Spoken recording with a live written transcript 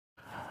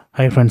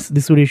Hi friends,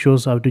 this video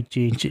shows how to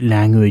change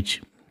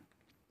language.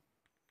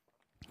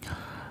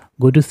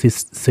 Go to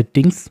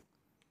settings,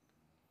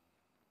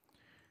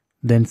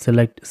 then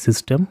select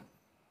system,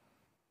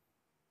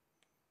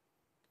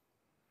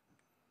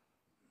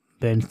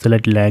 then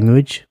select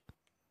language.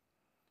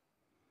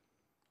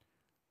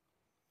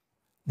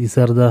 These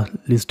are the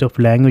list of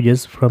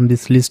languages. From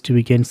this list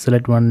we can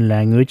select one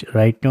language.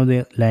 Right now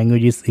the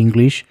language is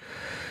English,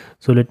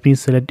 so let me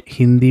select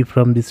Hindi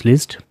from this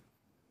list.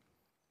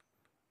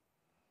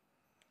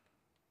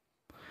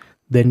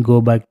 Then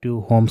go back to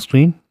home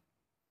screen.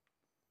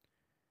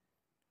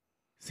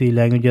 See,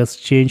 language has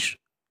changed.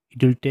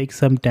 It will take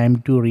some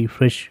time to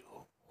refresh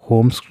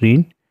home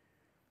screen.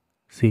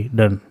 See,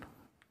 done.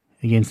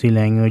 You can see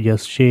language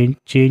has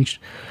changed.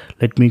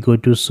 Let me go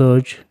to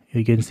search.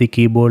 You can see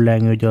keyboard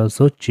language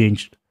also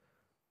changed.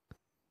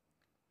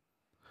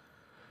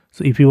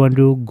 So if you want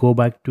to go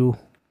back to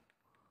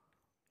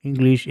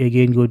English,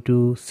 again go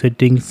to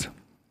settings,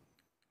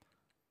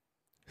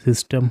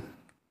 system,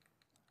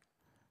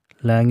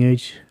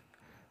 language.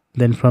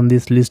 Then from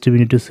this list we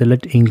need to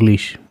select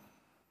English.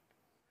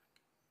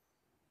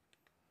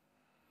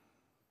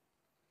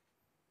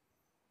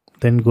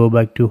 Then go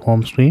back to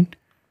home screen.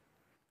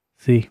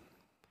 See,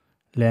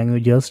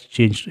 language has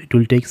changed. It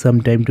will take some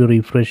time to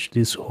refresh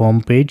this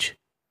home page.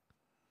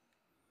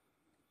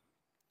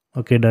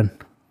 Okay, done.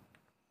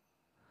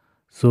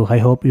 So I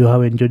hope you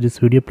have enjoyed this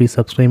video. Please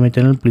subscribe my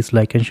channel. Please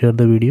like and share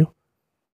the video.